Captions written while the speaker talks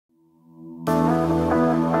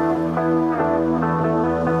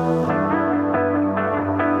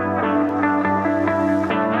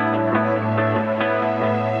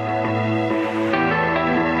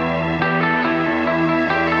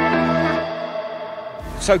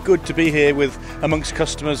so good to be here with amongst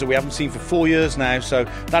customers that we haven't seen for 4 years now, so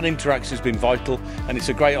that interaction has been vital, and it's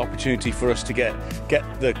a great opportunity for us to get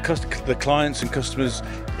the clients and customers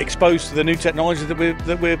exposed to the new technology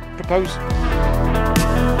that we're proposing.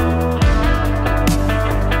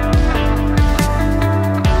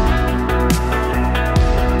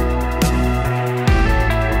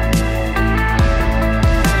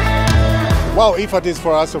 Well, IFAT is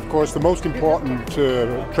for us, of course, the most important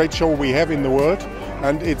trade show we have in the world,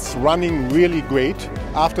 and it's running really great.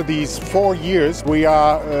 After these 4 years, we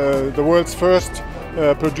are the world's first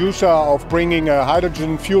producer of bringing a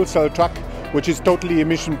hydrogen fuel cell truck, which is totally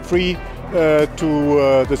emission-free,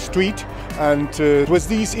 to the street. And with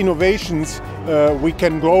these innovations, we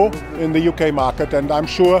can grow in the UK market, and I'm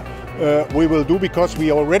sure we will do, because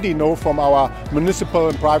we already know from our municipal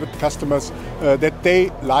and private customers that they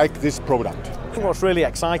like this product. I think what's really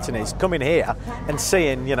exciting is coming here and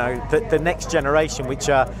seeing, the next generation, which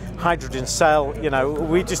are hydrogen cell.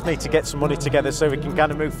 We just need to get some money together so we can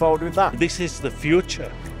kind of move forward with that. This is the future.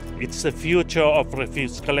 It's the future of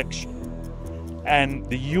refuse collection. And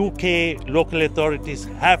the UK local authorities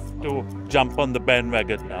have to jump on the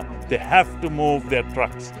bandwagon now. They have to move their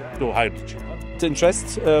trucks to hydrogen. The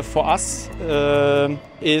interest for us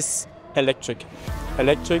is electric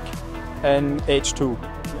and H2.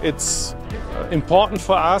 It's important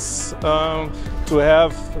for us to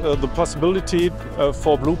have the possibility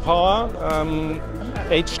for blue power.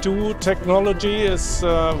 H2 technology is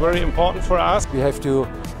very important for us. We have to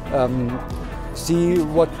see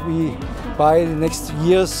what we buy in the next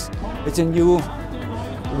years. It's a new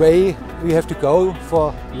way we have to go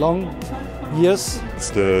for long years. It's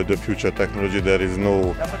the future technology. There is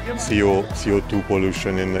no CO2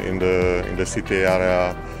 pollution in the city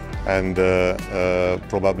area, and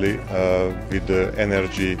probably with the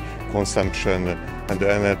energy consumption and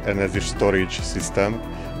the energy storage system,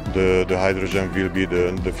 the hydrogen will be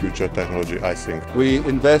the future technology, I think. We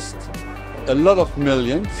invest a lot of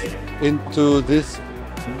millions into these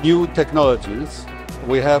new technologies.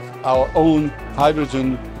 We have our own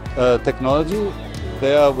hydrogen technology.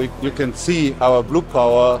 There you can see our blue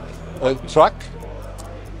power truck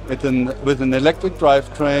with an electric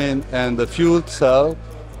drivetrain and a fuel cell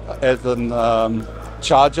as a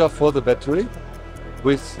charger for the battery,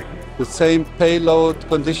 with the same payload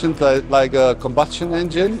conditions like a combustion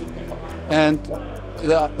engine, and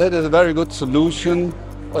that is a very good solution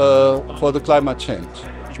for the climate change.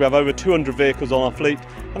 We have over 200 vehicles on our fleet,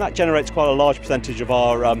 and that generates quite a large percentage of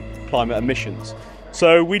our climate emissions.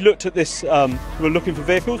 So we looked at this, we were looking for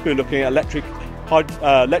vehicles, we were looking at electric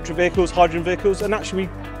vehicles, hydrogen vehicles, and actually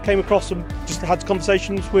we came across and just had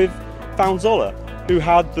conversations with Faun Zoeller, who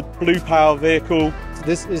had the blue power vehicle.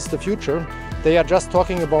 This is the future. They are just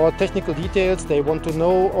talking about technical details, they want to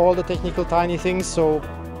know all the technical tiny things, so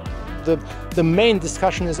the main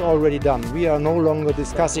discussion is already done. We are no longer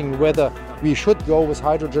discussing whether we should go with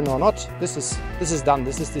hydrogen or not. This is done,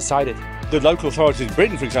 this is decided. The local authorities in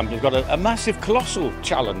Britain, for example, have got a massive, colossal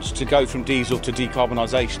challenge to go from diesel to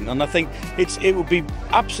decarbonisation, and I think it would be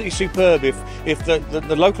absolutely superb if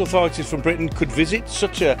the local authorities from Britain could visit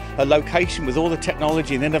such a location with all the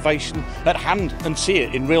technology and innovation at hand and see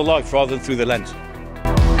it in real life rather than through the lens.